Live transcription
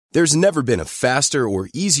There's never been a faster or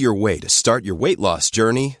easier way to start your weight loss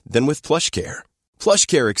journey than with PlushCare.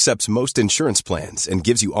 PlushCare accepts most insurance plans and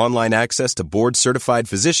gives you online access to board-certified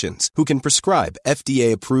physicians who can prescribe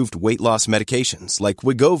FDA-approved weight loss medications like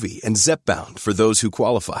Wegovy and Zepbound for those who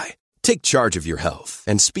qualify. Take charge of your health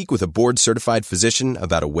and speak with a board-certified physician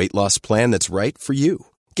about a weight loss plan that's right for you.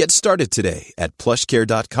 Get started today at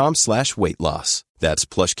plushcare.com/weight loss. That's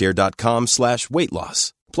plushcare.com/weight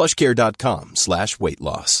loss. plushcare.com/weight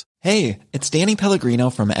loss. Hey, it's Danny Pellegrino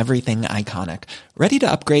from Everything Iconic. Ready to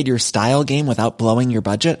upgrade your style game without blowing your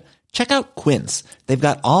budget? Check out Quince. They've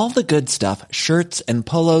got all the good stuff, shirts and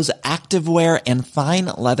polos, activewear, and fine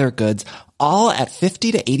leather goods, all at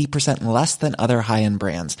 50 to 80% less than other high-end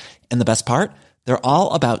brands. And the best part? They're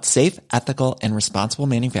all about safe, ethical, and responsible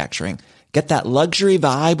manufacturing. Get that luxury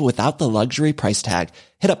vibe without the luxury price tag.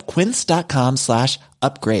 Hit up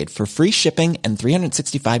quince.com/upgrade for free shipping and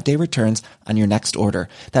 365-day returns on your next order.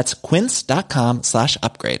 That's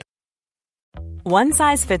quince.com/upgrade. One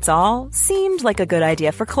size fits all seemed like a good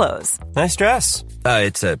idea for clothes. Nice dress.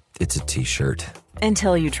 It's a t-shirt.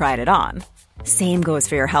 Until you tried it on. Same goes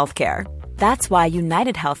for your healthcare. That's why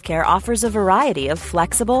United Healthcare offers a variety of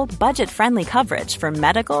flexible, budget-friendly coverage for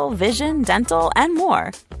medical, vision, dental, and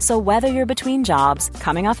more. So whether you're between jobs,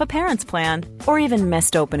 coming off a parent's plan, or even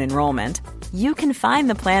missed open enrollment, you can find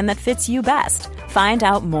the plan that fits you best. Find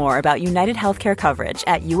out more about United Healthcare coverage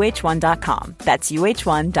at uh1.com. That's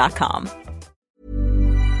uh1.com.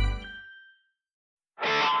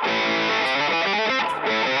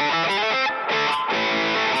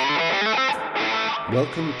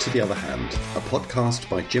 Welcome to The Other Hand, a podcast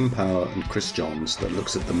by Jim Power and Chris Johns that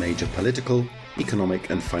looks at the major political, economic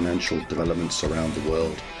and financial developments around the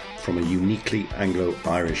world from a uniquely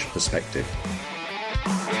Anglo-Irish perspective.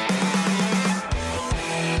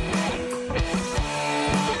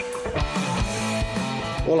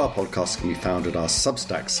 All our podcasts can be found at our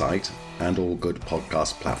Substack site and all good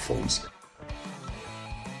podcast platforms.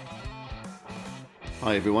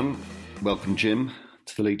 Hi everyone, welcome Jim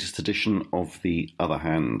to the latest edition of The Other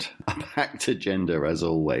Hand. A packed agenda as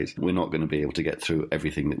always. We're not going to be able to get through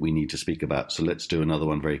everything that we need to speak about, so let's do another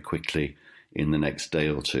one very quickly in the next day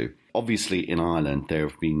or two. Obviously in Ireland there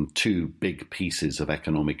have been two big pieces of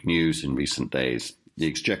economic news in recent days. The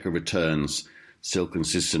Exchequer returns, still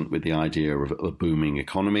consistent with the idea of a booming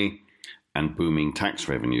economy and booming tax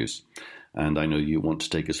revenues. And I know you want to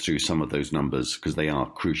take us through some of those numbers because they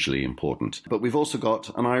are crucially important. But we've also got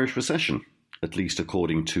an Irish recession, at least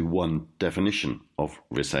according to one definition of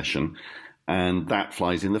recession, and that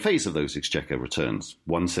flies in the face of those Exchequer returns.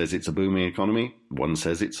 One says it's a booming economy, one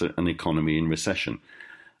says it's an economy in recession.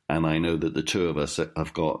 And I know that the two of us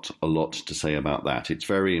have got a lot to say about that. It's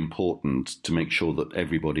very important to make sure that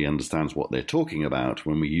everybody understands what they're talking about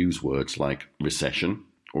when we use words like recession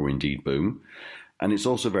or indeed boom. And it's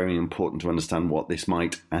also very important to understand what this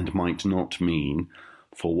might and might not mean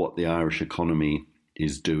for what the Irish economy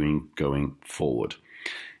is doing going forward.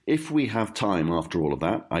 If we have time after all of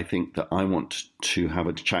that, I think that I want to have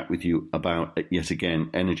a chat with you about, yet again,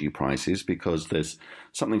 energy prices, because there's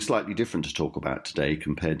something slightly different to talk about today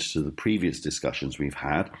compared to the previous discussions we've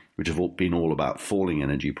had, which have all been all about falling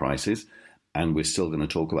energy prices. And we're still going to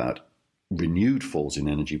talk about renewed falls in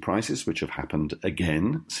energy prices, which have happened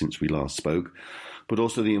again since we last spoke, but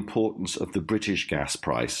also the importance of the British gas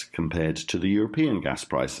price compared to the European gas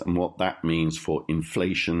price and what that means for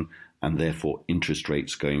inflation and therefore interest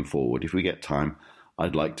rates going forward. If we get time,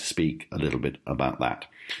 I'd like to speak a little bit about that.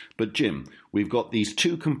 But Jim, we've got these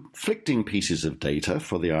two conflicting pieces of data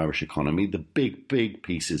for the Irish economy, the big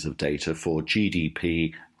pieces of data for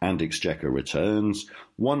GDP and Exchequer returns.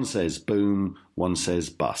 One says boom, one says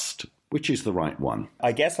bust. Which is the right one?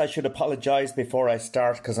 I guess I should apologise before I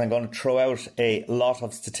start because I'm going to throw out a lot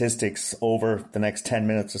of statistics over the next 10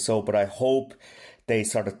 minutes or so, but I hope they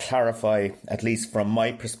sort of clarify, at least from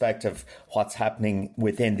my perspective, what's happening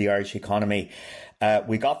within the Irish economy.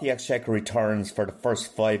 We got the Exchequer returns for the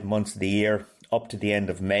first 5 months of the year up to the end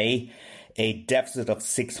of May. A deficit of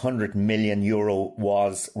 €600 million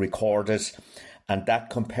was recorded, and that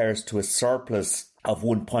compares to a surplus of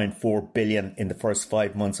 1.4 billion in the first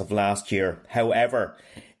 5 months of last year. However,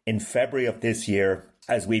 in February of this year,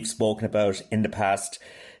 as we've spoken about in the past,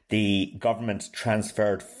 the government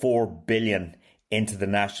transferred 4 billion into the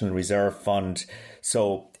National Reserve Fund.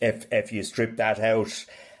 So if you strip that out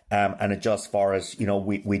and adjust for it,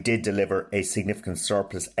 we did deliver a significant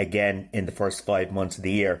surplus again in the first 5 months of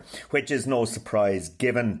the year, which is no surprise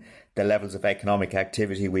given the levels of economic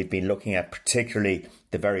activity we've been looking at, particularly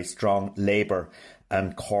the very strong labour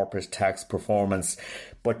and corporate tax performance.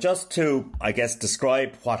 But just to, I guess,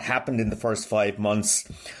 describe what happened in the first 5 months,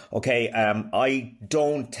 I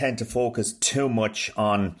don't tend to focus too much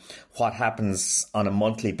on what happens on a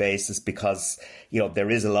monthly basis because, there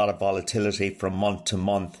is a lot of volatility from month to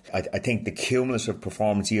month. I think the cumulative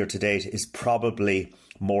performance year to date is probably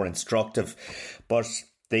more instructive. But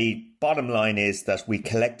the bottom line is that we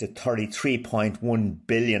collected 33.1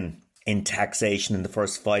 billion in taxation in the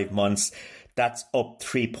first 5 months. That's up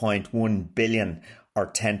 3.1 billion or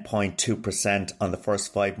 10.2% on the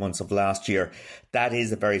first 5 months of last year. That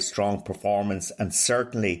is a very strong performance and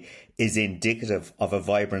certainly is indicative of a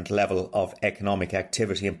vibrant level of economic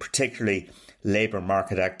activity and particularly labour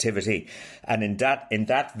market activity. And in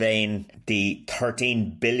that vein, the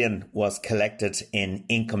 13 billion was collected in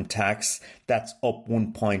income tax. That's up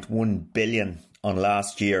 1.1 billion on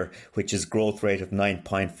last year, which is growth rate of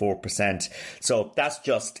 9.4%. So that's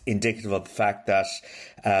just indicative of the fact that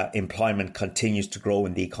employment continues to grow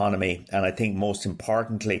in the economy. And I think most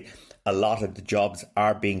importantly, a lot of the jobs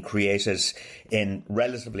are being created in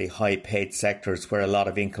relatively high paid sectors where a lot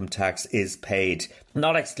of income tax is paid.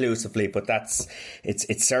 Not exclusively, but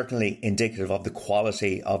it's certainly indicative of the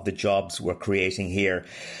quality of the jobs we're creating here.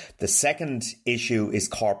 The second issue is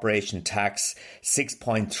corporation tax,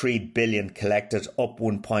 6.3 billion collected, up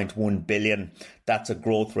 1.1 billion. That's a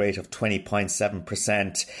growth rate of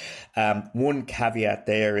 20.7%. One caveat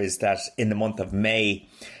there is that in the month of May,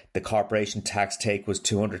 the corporation tax take was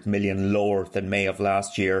 200 million lower than May of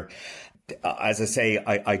last year. As I say,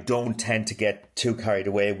 I don't tend to get too carried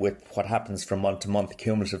away with what happens from month to month,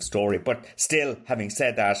 cumulative story. But still, having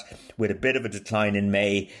said that, with a bit of a decline in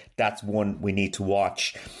May, that's one we need to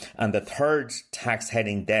watch. And the third tax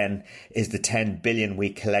heading then is the 10 billion we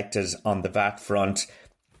collected on the VAT front.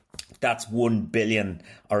 That's 1 billion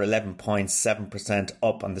or 11.7%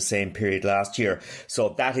 up on the same period last year.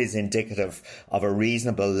 So that is indicative of a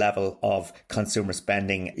reasonable level of consumer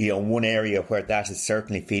spending. One area where that is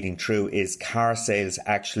certainly feeding through is car sales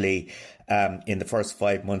actually in the first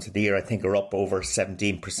 5 months of the year, I think are up over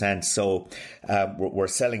 17%. So we're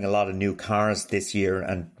selling a lot of new cars this year,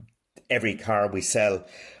 and every car we sell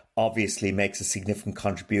obviously makes a significant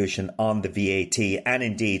contribution on the VAT and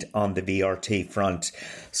indeed on the VRT front.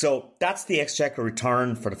 So that's the exchequer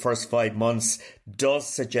return for the first 5 months. Does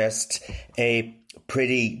suggest a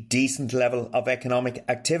pretty decent level of economic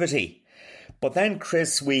activity. But then,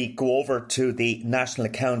 Chris, we go over to the national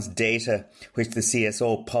accounts data, which the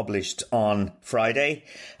CSO published on Friday.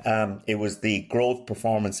 It was the growth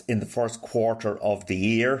performance in the first quarter of the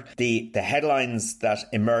year. The headlines that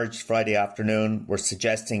emerged Friday afternoon were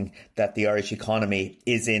suggesting that the Irish economy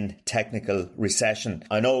is in technical recession.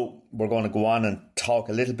 I know we're going to go on and talk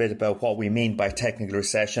a little bit about what we mean by technical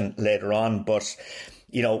recession later on, but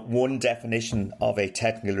one definition of a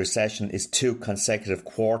technical recession is 2 consecutive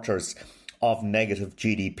quarters of negative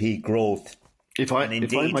GDP growth.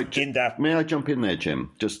 May I jump in there, Jim,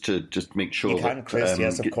 just to make sure you can, Chris,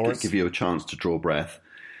 yes, of course. Give you a chance to draw breath.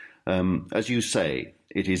 As you say,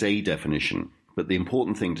 it is a definition, but the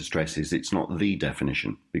important thing to stress is it's not the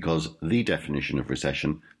definition, because the definition of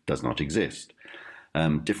recession does not exist.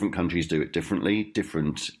 Different countries do it differently.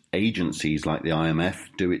 Different agencies like the IMF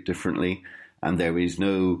do it differently, and there is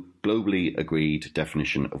no globally agreed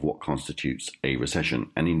definition of what constitutes a recession.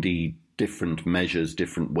 And indeed, different measures,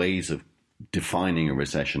 different ways of defining a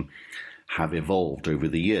recession have evolved over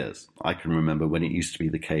the years. I can remember when it used to be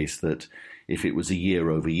the case that if it was a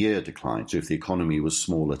year-over-year decline, so if the economy was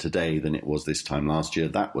smaller today than it was this time last year,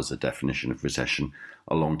 that was a definition of recession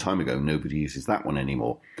a long time ago. Nobody uses that one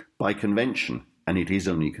anymore. By convention, and it is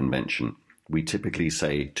only convention, we typically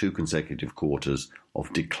say 2 consecutive quarters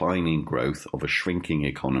of declining growth of a shrinking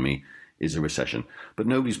economy is a recession. But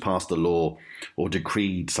nobody's passed a law or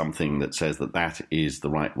decreed something that says that that is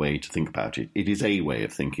the right way to think about it. It is a way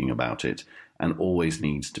of thinking about it and always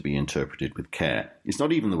needs to be interpreted with care. It's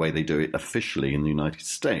not even the way they do it officially in the United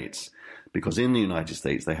States, because in the United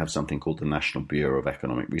States they have something called the National Bureau of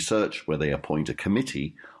Economic Research, where they appoint a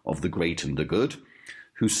committee of the great and the good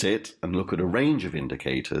who sit and look at a range of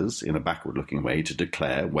indicators in a backward-looking way to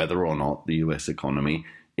declare whether or not the US economy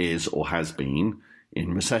is or has been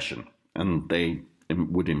in recession. And they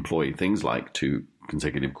would employ things like 2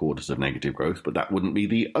 consecutive quarters of negative growth, but that wouldn't be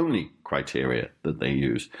the only criteria that they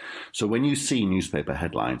use. So when you see newspaper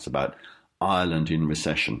headlines about Ireland in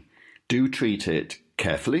recession, do treat it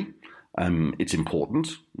carefully. It's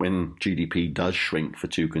important when GDP does shrink for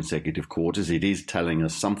 2 consecutive quarters. It is telling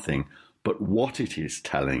us something, but what it is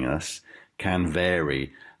telling us can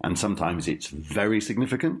vary. And sometimes it's very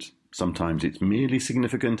significant, sometimes it's merely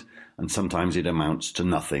significant, and sometimes it amounts to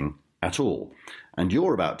nothing at all. And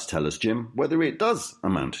you're about to tell us, Jim, whether it does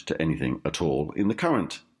amount to anything at all in the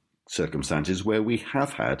current circumstances where we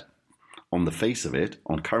have had, on the face of it,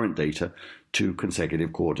 on current data, 2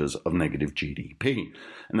 consecutive quarters of negative GDP.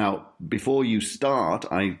 Now, before you start,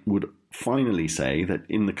 I would finally say that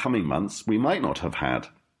in the coming months, we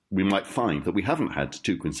might find that we haven't had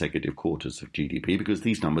 2 consecutive quarters of GDP because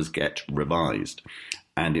these numbers get revised.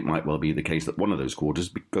 And it might well be the case that one of those quarters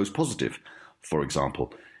goes positive, for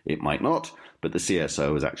example. It might not, but the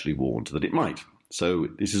CSO has actually warned that it might. So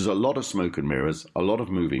this is a lot of smoke and mirrors, a lot of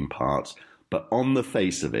moving parts, but on the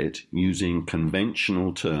face of it, using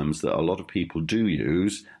conventional terms that a lot of people do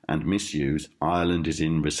use and misuse, Ireland is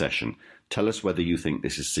in recession. Tell us whether you think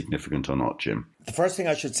this is significant or not, Jim. The first thing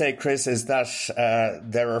I should say, Chris, is that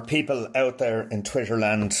there are people out there in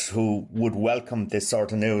Twitterland who would welcome this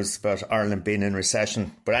sort of news about Ireland being in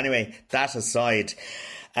recession. But anyway, that aside,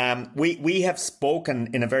 we have spoken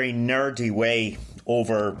in a very nerdy way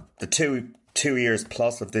over the two years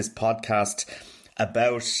plus of this podcast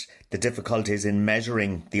about the difficulties in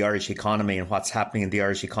measuring the Irish economy and what's happening in the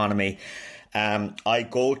Irish economy. I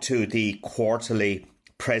go to the quarterly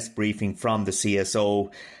press briefing from the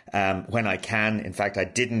CSO when I can. In fact, I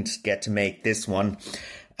didn't get to make this one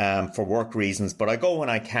for work reasons, but I go when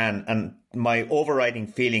I can. And my overriding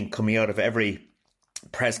feeling coming out of every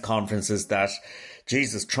press conference is that,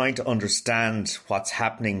 Jesus, trying to understand what's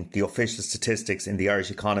happening, the official statistics in the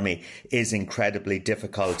Irish economy, is incredibly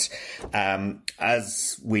difficult.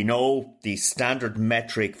 As we know, the standard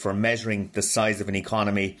metric for measuring the size of an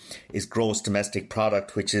economy is gross domestic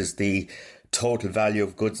product, which is the total value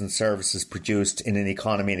of goods and services produced in an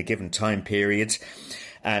economy in a given time period.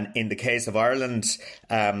 And in the case of Ireland,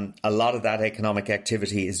 a lot of that economic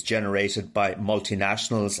activity is generated by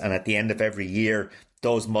multinationals. And at the end of every year,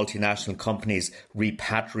 those multinational companies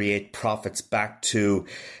repatriate profits back to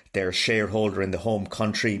their shareholder in the home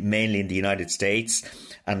country, mainly in the United States.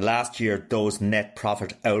 And last year, those net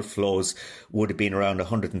profit outflows would have been around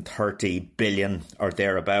 130 billion or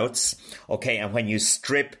thereabouts. Okay, and when you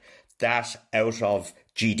strip that out of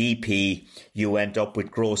GDP, you end up with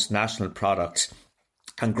gross national product.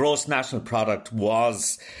 And gross national product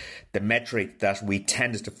was the metric that we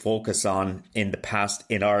tended to focus on in the past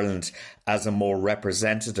in Ireland as a more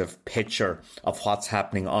representative picture of what's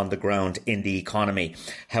happening on the ground in the economy.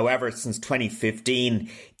 However, since 2015,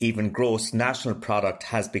 even gross national product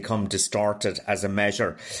has become distorted as a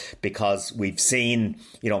measure because we've seen,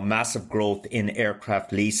 massive growth in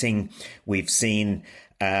aircraft leasing. We've seen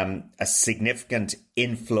a significant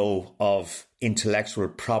inflow of intellectual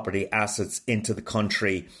property assets into the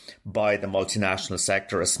country by the multinational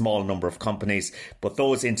sector, a small number of companies. But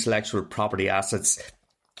those intellectual property assets,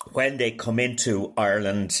 when they come into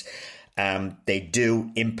Ireland, they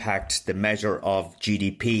do impact the measure of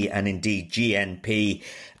GDP and indeed GNP.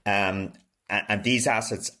 And these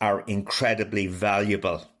assets are incredibly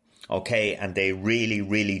valuable. Okay, and they really,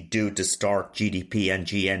 really do distort GDP and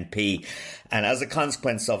GNP. And as a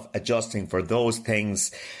consequence of adjusting for those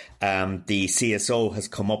things, the CSO has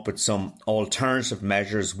come up with some alternative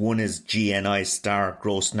measures. One is GNI star,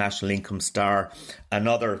 gross national income star.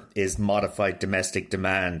 Another is modified domestic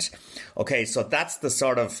demand. Okay, so that's the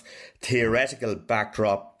sort of theoretical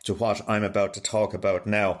backdrop to what I'm about to talk about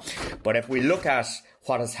now. But if we look at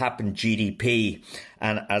what has happened GDP,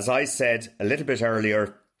 and as I said a little bit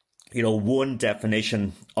earlier, one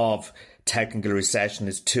definition of technical recession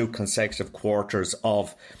is 2 consecutive quarters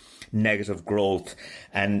of negative growth.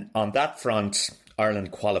 And on that front,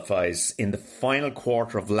 Ireland qualifies. In the final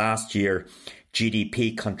quarter of last year,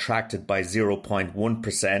 GDP contracted by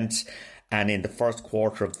 0.1%. And in the first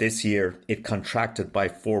quarter of this year, it contracted by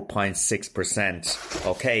 4.6%.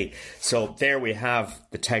 Okay, so there we have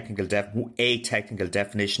the technical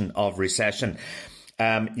definition of recession.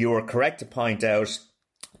 You are correct to point out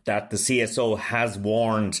that the CSO has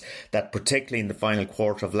warned that particularly in the final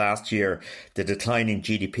quarter of last year, the decline in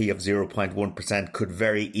GDP of 0.1% could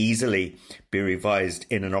very easily be revised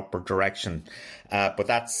in an upward direction. But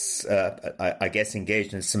that's, I guess,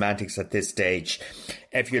 engaged in semantics at this stage.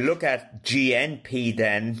 If you look at GNP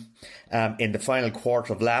then, in the final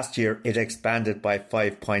quarter of last year, it expanded by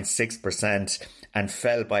 5.6% and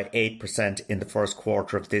fell by 8% in the first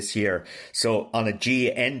quarter of this year. So on a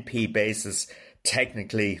GNP basis,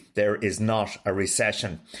 technically, there is not a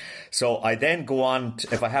recession. So I then go on,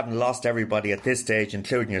 if I haven't lost everybody at this stage,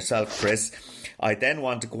 including yourself, Chris, I then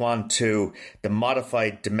want to go on to the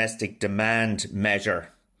modified domestic demand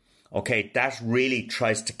measure. Okay, that really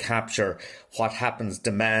tries to capture what happens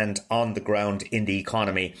demand on the ground in the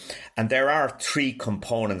economy. And there are three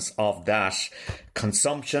components of that.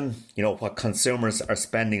 Consumption, what consumers are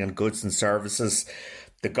spending on goods and services.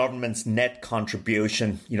 The government's net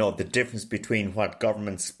contribution, the difference between what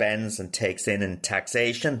government spends and takes in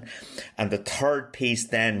taxation. And the third piece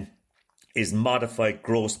then is modified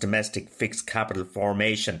gross domestic fixed capital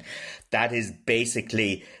formation. That is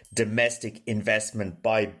basically domestic investment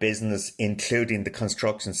by business, including the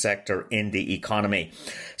construction sector in the economy.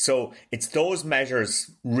 So it's those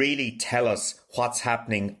measures really tell us what's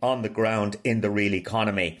happening on the ground in the real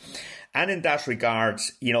economy. And in that regard,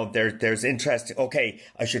 there's interest. Okay,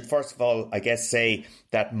 I should first of all, say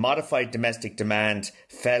that modified domestic demand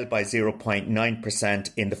fell by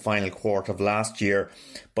 0.9% in the final quarter of last year,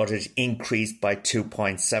 but it increased by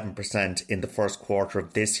 2.7% in the first quarter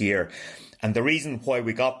of this year. And the reason why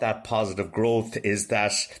we got that positive growth is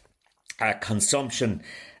that consumption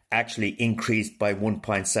actually increased by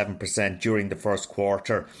 1.7% during the first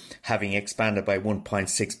quarter, having expanded by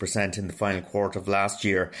 1.6% in the final quarter of last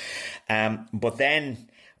year. But then,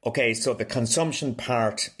 so the consumption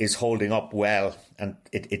part is holding up well, and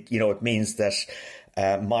it means that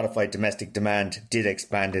modified domestic demand did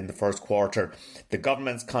expand in the first quarter. The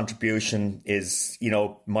government's contribution is,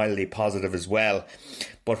 mildly positive as well.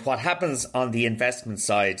 But what happens on the investment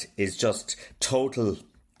side is just total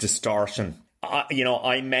distortion.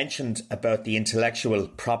 I mentioned about the intellectual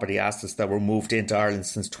property assets that were moved into Ireland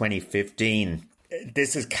since 2015.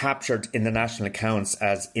 This is captured in the national accounts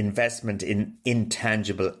as investment in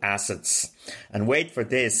intangible assets. And wait for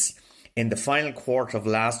this, in the final quarter of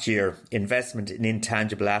last year, investment in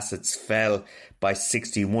intangible assets fell by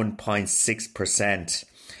 61.6%.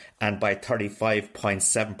 and by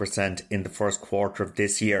 35.7% in the first quarter of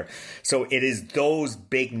this year. So it is those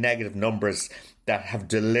big negative numbers that have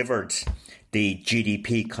delivered the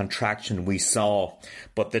GDP contraction we saw.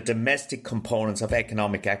 But the domestic components of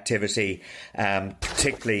economic activity,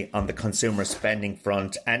 particularly on the consumer spending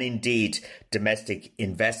front and indeed domestic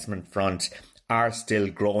investment front, are still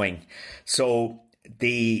growing. So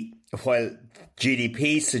while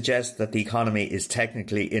GDP suggests that the economy is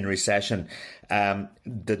technically in recession,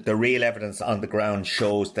 the real evidence on the ground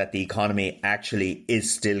shows that the economy actually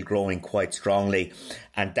is still growing quite strongly.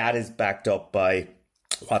 And that is backed up by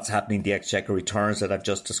what's happening, the exchequer returns that I've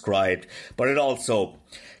just described. But it also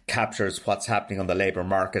captures what's happening on the labour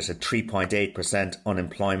market, a 3.8%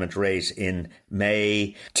 unemployment rate in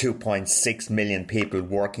May, 2.6 million people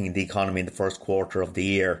working in the economy in the first quarter of the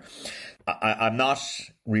year. I'm not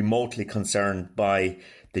remotely concerned by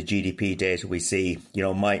the GDP data we see.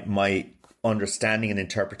 My understanding and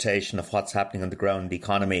interpretation of what's happening on the ground in the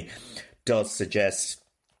economy does suggest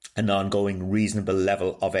an ongoing reasonable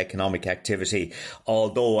level of economic activity.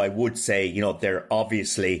 Although I would say, there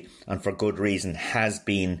obviously, and for good reason, has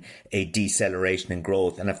been a deceleration in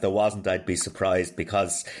growth. And if there wasn't, I'd be surprised,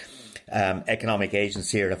 because economic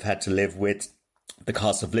agents here have had to live with the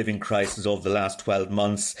cost of living crisis over the last 12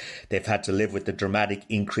 months. They've had to live with the dramatic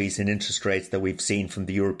increase in interest rates that we've seen from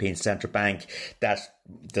the European Central Bank. That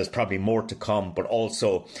there's probably more to come, but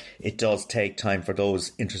also it does take time for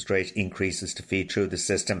those interest rate increases to feed through the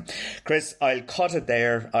system. Chris, I'll cut it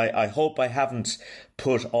there. I hope I haven't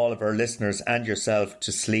put all of our listeners and yourself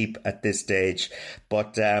to sleep at this stage.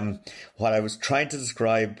 But what I was trying to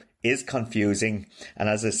describe is confusing, and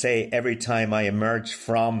as I say, every time I emerge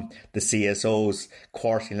from the CSO's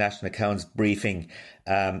quarterly national accounts briefing,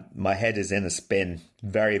 my head is in a spin.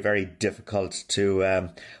 Very, very difficult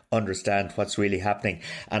to understand what's really happening.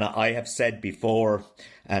 And I have said before,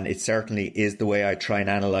 and it certainly is the way I try and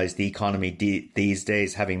analyse the economy these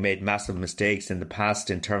days, having made massive mistakes in the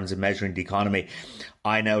past in terms of measuring the economy,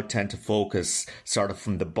 I now tend to focus sort of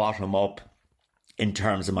from the bottom up in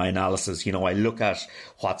terms of my analysis. I look at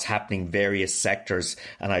what's happening in various sectors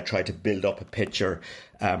and I try to build up a picture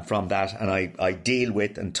from that. And I deal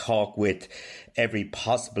with and talk with every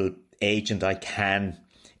possible agent I can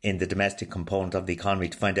in the domestic component of the economy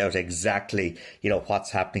to find out exactly,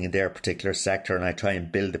 what's happening in their particular sector. And I try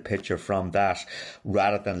and build a picture from that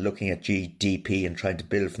rather than looking at GDP and trying to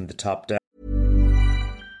build from the top down.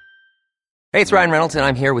 Hey, it's Ryan Reynolds, and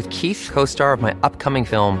I'm here with Keith, co-star of my upcoming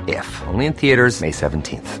film, If, only in theaters May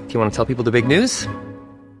 17th. Do you want to tell people the big news?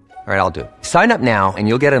 All right, I'll do it. Sign up now and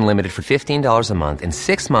you'll get unlimited for $15 a month and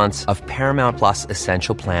 6 months of Paramount Plus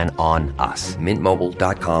Essential Plan on us.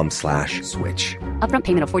 MintMobile.com/switch. Upfront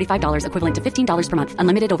payment of $45 equivalent to $15 per month.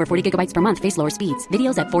 Unlimited over 40 gigabytes per month. Face lower speeds.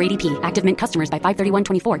 Videos at 480p. Active Mint customers by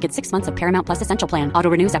 531.24 get 6 months of Paramount Plus Essential Plan.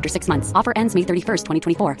 Auto renews after 6 months. Offer ends May 31st,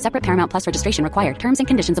 2024. Separate Paramount Plus registration required. Terms and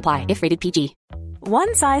conditions apply if rated PG.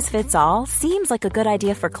 One size fits all seems like a good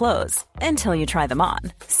idea for clothes until you try them on.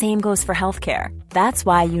 Same goes for healthcare. That's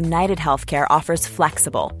why United Healthcare offers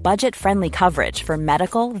flexible, budget-friendly coverage for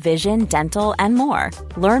medical, vision, dental, and more.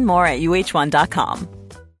 Learn more at uh1.com.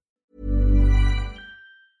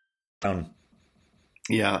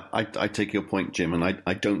 Yeah, I take your point, Jim, and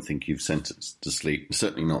I don't think you've sent us to sleep.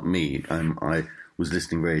 Certainly not me. I was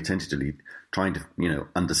listening very attentively, trying to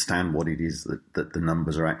understand what it is that the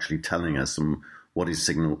numbers are actually telling us, and what is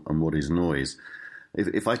signal and what is noise.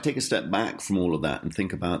 If I take a step back from all of that and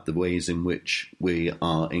think about the ways in which we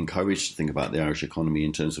are encouraged to think about the Irish economy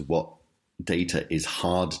in terms of what data is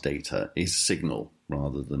hard data, is signal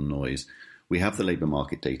rather than noise, we have the labour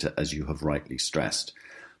market data, as you have rightly stressed.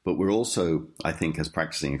 But we're also, I think, as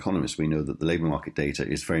practicing economists, we know that the labour market data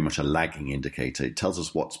is very much a lagging indicator. It tells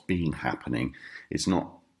us what's been happening. It's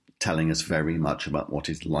not telling us very much about what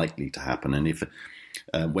is likely to happen. And if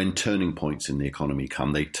when turning points in the economy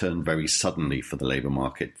come, they turn very suddenly for the labour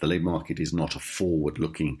market. The labour market is not a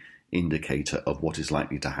forward-looking indicator of what is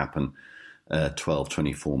likely to happen 12,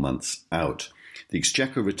 24 months out. The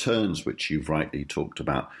exchequer returns, which you've rightly talked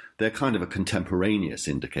about, they're kind of a contemporaneous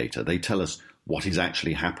indicator. They tell us what is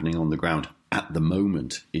actually happening on the ground at the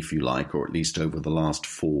moment, if you like, or at least over the last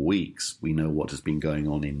 4 weeks. We know what has been going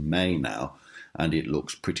on in May now, and it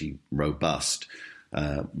looks pretty robust.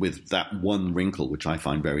 With that one wrinkle, which I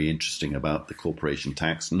find very interesting about the corporation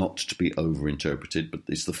tax, not to be overinterpreted, but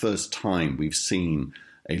it's the first time we've seen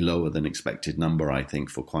a lower than expected number, I think,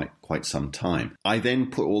 for quite some time. I then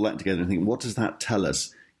put all that together and think, what does that tell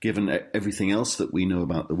us, given everything else that we know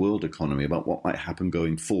about the world economy, about what might happen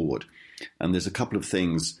going forward? And there's a couple of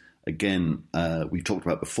things, again, we've talked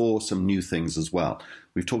about before, some new things as well.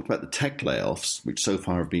 We've talked about the tech layoffs, which so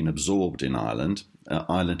far have been absorbed in Ireland.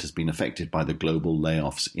 Ireland has been affected by the global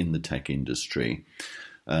layoffs in the tech industry.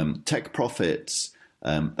 Tech profits,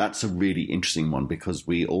 that's a really interesting one, because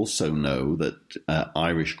we also know that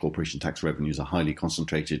Irish corporation tax revenues are highly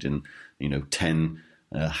concentrated in 10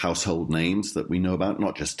 household names that we know about,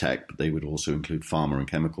 not just tech, but they would also include pharma and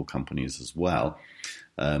chemical companies as well.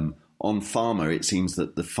 On pharma, it seems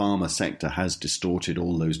that the pharma sector has distorted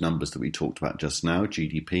all those numbers that we talked about just now,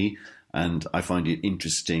 GDP, and I find it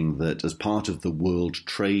interesting that as part of the world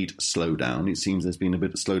trade slowdown, it seems there's been a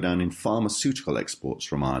bit of slowdown in pharmaceutical exports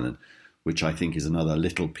from Ireland, which I think is another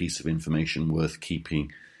little piece of information worth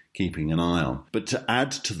keeping an eye on. But to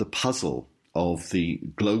add to the puzzle of the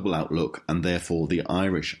global outlook and therefore the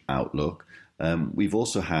Irish outlook, we've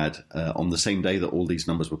also had, on the same day that all these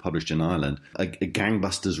numbers were published in Ireland, a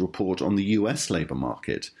gangbusters report on the US labour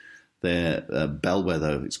market. Their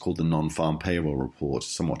bellwether, it's called the non-farm payroll report,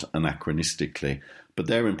 somewhat anachronistically, but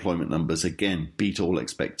their employment numbers again beat all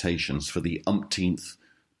expectations for the umpteenth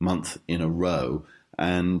month in a row,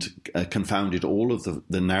 and confounded all of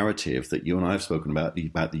the narrative that you and I have spoken about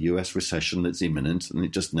the US recession that's imminent, and it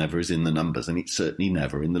just never is in the numbers, and it's certainly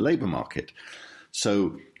never in the labour market.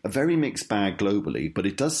 So a very mixed bag globally, but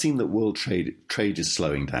it does seem that world trade is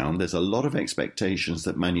slowing down. There's a lot of expectations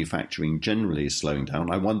that manufacturing generally is slowing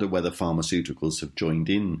down. I wonder whether pharmaceuticals have joined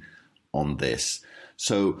in on this.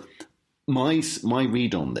 So my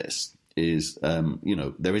read on this is,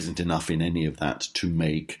 there isn't enough in any of that to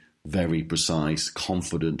make very precise,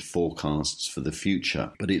 confident forecasts for the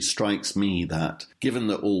future. But it strikes me that, given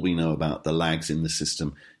that all we know about the lags in the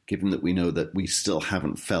system, given that we know that we still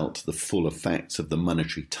haven't felt the full effects of the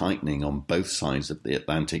monetary tightening on both sides of the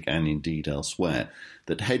Atlantic and indeed elsewhere,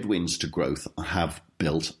 that headwinds to growth have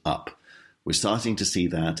built up. We're starting to see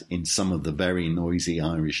that in some of the very noisy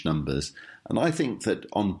Irish numbers. And I think that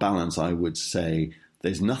on balance, I would say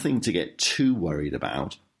there's nothing to get too worried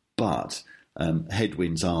about, but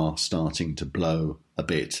headwinds are starting to blow a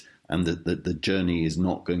bit, and the journey is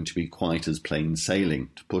not going to be quite as plain sailing,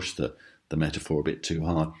 to push the metaphor a bit too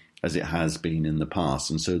hard, as it has been in the past.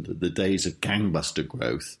 And so the days of gangbuster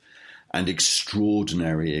growth and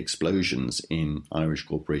extraordinary explosions in Irish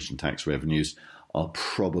corporation tax revenues are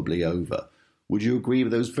probably over. Would you agree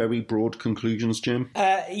with those very broad conclusions, Jim?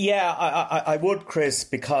 Yeah, I would, Chris,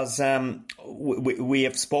 because we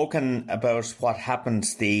have spoken about what happened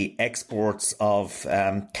to the exports of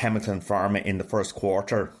chemical and pharma in the first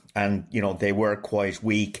quarter. And, they were quite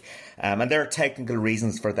weak. And there are technical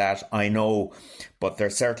reasons for that, I know. But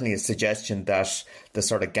there's certainly a suggestion that the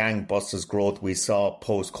sort of gangbusters growth we saw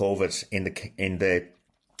post-COVID in the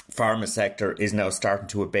pharma sector is now starting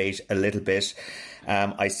to abate a little bit.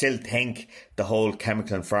 I still think the whole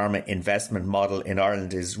chemical and pharma investment model in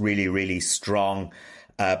Ireland is really, really strong.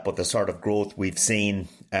 But the sort of growth we've seen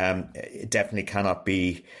definitely cannot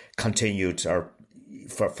be continued or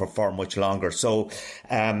for much longer. So,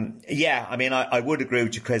 I would agree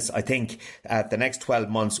with you, Chris. I think the next 12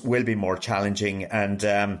 months will be more challenging, and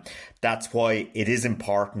that's why it is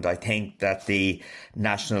important, I think, that the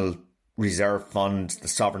National Reserve Fund, the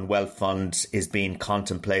Sovereign Wealth Fund, is being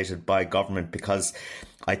contemplated by government, because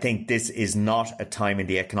I think this is not a time in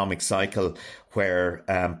the economic cycle where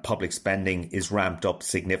public spending is ramped up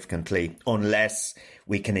significantly, unless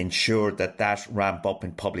we can ensure that ramp up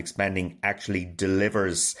in public spending actually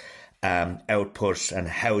delivers output, and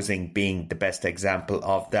housing being the best example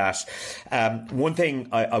of that. One thing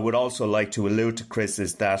I would also like to allude to, Chris,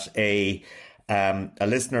 is that a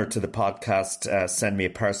listener to the podcast sent me a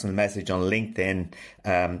personal message on LinkedIn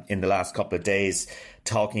in the last couple of days,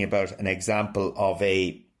 talking about an example of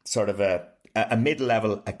a sort of a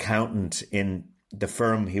mid-level accountant in the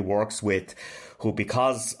firm he works with, who,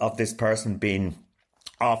 because of this person being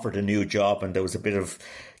offered a new job, and there was a bit of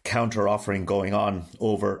counter offering going on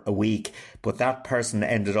over a week, but that person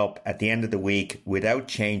ended up at the end of the week, without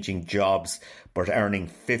changing jobs, but earning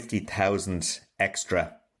 50,000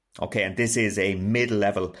 extra. Okay, and this is a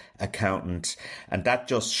mid-level accountant, and that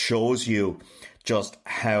just shows you just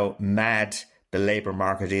how mad the labour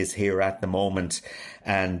market is here at the moment.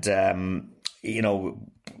 And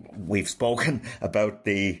we've spoken about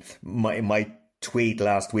my tweet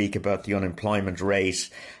last week about the unemployment rate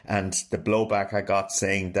and the blowback I got,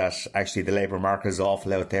 saying that actually the labour market is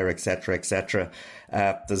awful out there, etc., etc.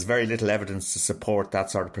 There's very little evidence to support that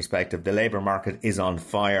sort of perspective. The labour market is on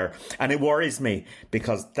fire, and it worries me,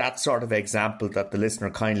 because that sort of example that the listener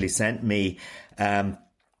kindly sent me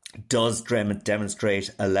does demonstrate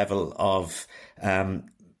a level of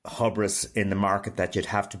hubris in the market that you'd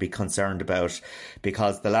have to be concerned about,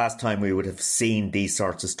 because the last time we would have seen these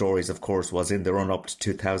sorts of stories, of course, was in the run-up to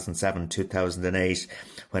 2007, 2008,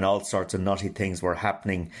 when all sorts of nutty things were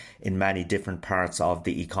happening in many different parts of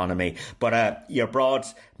the economy. But your broad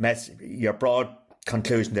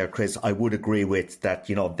conclusion there, Chris, I would agree with that.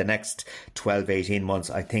 The next 12, 18 months,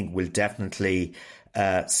 I think, will definitely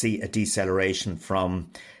see a deceleration from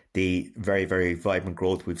the very, very vibrant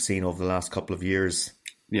growth we've seen over the last couple of years.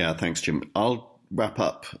 Yeah, thanks, Jim. I'll wrap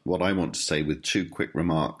up what I want to say with two quick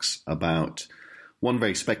remarks about one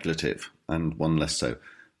very speculative and one less so.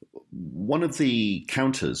 One of the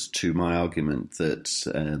counters to my argument that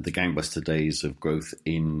the gangbuster days of growth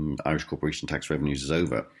in Irish corporation tax revenues is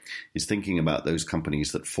over is thinking about those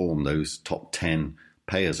companies that form those top 10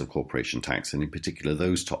 payers of corporation tax, and in particular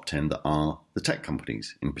those top 10 that are the tech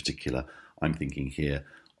companies. In particular, I'm thinking here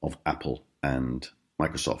of Apple and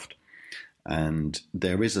Microsoft. And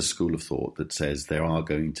there is a school of thought that says there are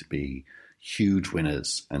going to be huge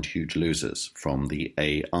winners and huge losers from the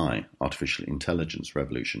AI, artificial intelligence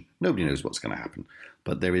revolution. Nobody knows what's going to happen,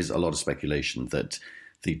 but there is a lot of speculation that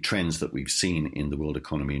the trends that we've seen in the world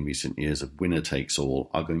economy in recent years of winner takes all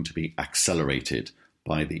are going to be accelerated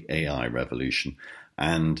by the AI revolution.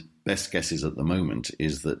 And best guesses at the moment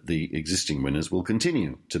is that the existing winners will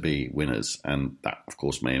continue to be winners. And that, of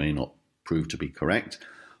course, may or may not prove to be correct.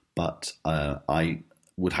 But I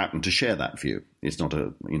would happen to share that view. It's not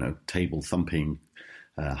a table thumping,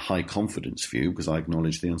 high confidence view, because I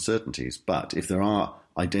acknowledge the uncertainties. But if there are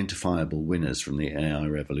identifiable winners from the AI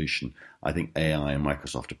revolution, I think AI and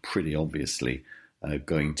Microsoft are pretty obviously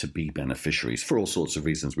going to be beneficiaries for all sorts of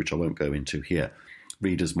reasons, which I won't go into here.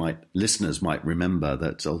 Listeners might remember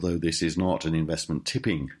that although this is not an investment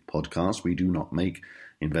tipping podcast, we do not make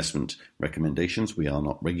investment recommendations. We are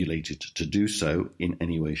not regulated to do so in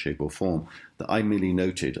any way, shape or form. That I merely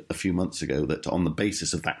noted a few months ago that on the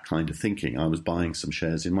basis of that kind of thinking, I was buying some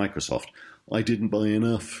shares in Microsoft. I didn't buy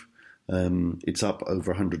enough. It's up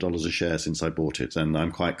over $100 a share since I bought it, and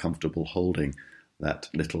I'm quite comfortable holding that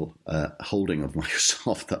little holding of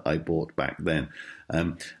Microsoft that I bought back then.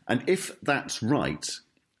 And if that's right,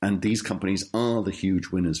 and these companies are the huge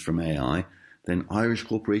winners from AI, then Irish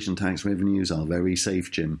corporation tax revenues are very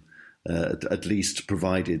safe, Jim, at least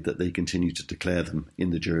provided that they continue to declare them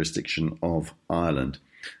in the jurisdiction of Ireland.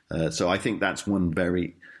 So I think that's one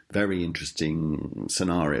very, very interesting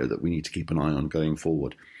scenario that we need to keep an eye on going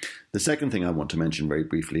forward. The second thing I want to mention very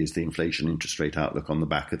briefly is the inflation interest rate outlook on the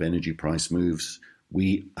back of energy price moves.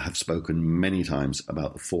 We have spoken many times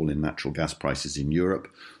about the fall in natural gas prices in Europe.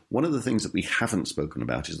 One of the things that we haven't spoken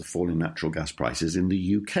about is the fall in natural gas prices in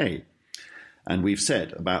the UK. And we've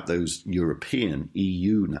said about those European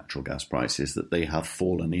EU natural gas prices that they have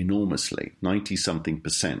fallen enormously,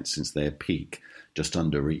 90-something% since their peak just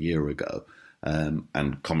under a year ago,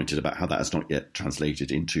 and commented about how that has not yet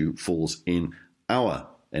translated into falls in our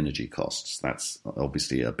energy costs. That's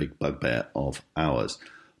obviously a big bugbear of ours.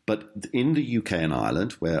 But in the UK and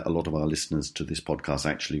Ireland, where a lot of our listeners to this podcast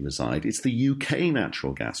actually reside, it's the UK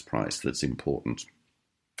natural gas price that's important.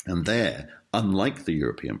 And there, unlike the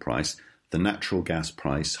European price, the natural gas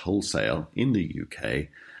price wholesale in the UK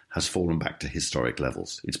has fallen back to historic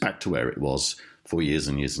levels. It's back to where it was for years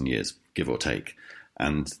and years and years, give or take.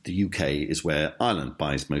 And the UK is where Ireland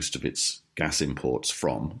buys most of its gas imports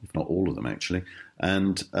from, if not all of them actually.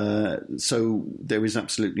 And so there is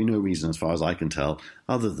absolutely no reason, as far as I can tell,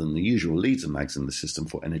 other than the usual leads and lags in the system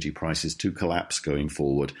for energy prices to collapse going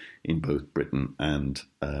forward in both Britain and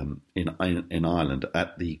in Ireland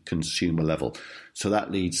at the consumer level. So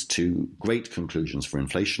that leads to great conclusions for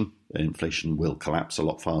inflation. Inflation will collapse a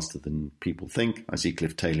lot faster than people think. I see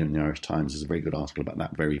Cliff Taylor in the Irish Times has a very good article about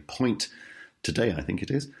that very point today, I think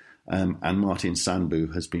it is. And Martin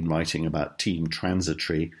Sandbu has been writing about team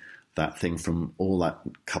transitory, that thing from all that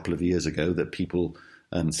couple of years ago that people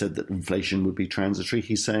said that inflation would be transitory.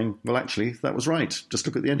 He's saying, well, actually, that was right. Just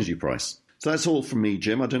look at the energy price. So that's all from me,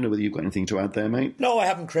 Jim. I don't know whether you've got anything to add there, mate. No, I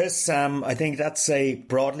haven't, Chris. I think that's a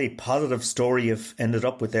broadly positive story you've ended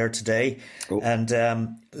up with there today. Oh. And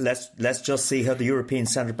let's just see how the European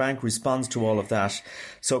Central Bank responds to all of that.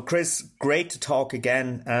 So, Chris, great to talk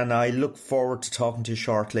again, and I look forward to talking to you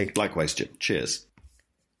shortly. Likewise, Jim. Cheers.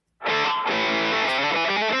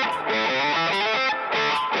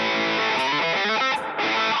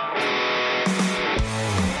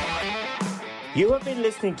 You have been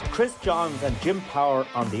listening to Chris Johns and Jim Power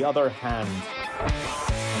on The Other Hand.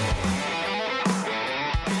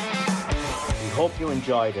 We hope you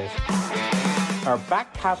enjoyed it. Our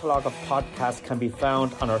back catalogue of podcasts can be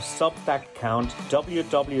found on our Substack account,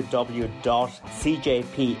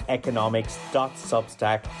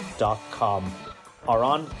 www.cjpeconomics.substack.com, or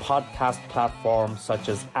on podcast platforms such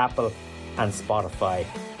as Apple and Spotify.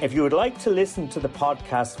 If you would like to listen to the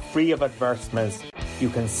podcast free of advertisements, you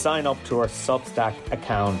can sign up to our Substack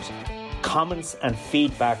account. Comments and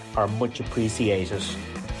feedback are much appreciated.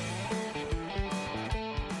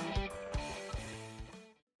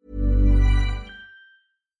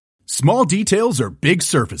 Small details are big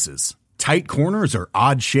surfaces. Tight corners are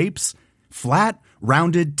odd shapes. Flat,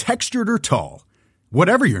 rounded, textured, or tall.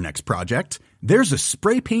 Whatever your next project, there's a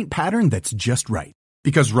spray paint pattern that's just right.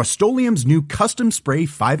 Because Rust-Oleum's new Custom Spray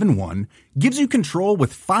 5-in-1 gives you control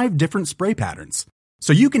with 5 different spray patterns.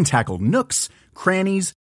 So you can tackle nooks,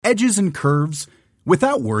 crannies, edges, and curves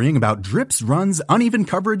without worrying about drips, runs, uneven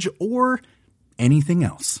coverage, or anything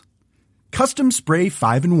else. Custom Spray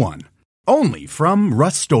 5-in-1. Only from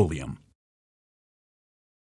Rust-Oleum.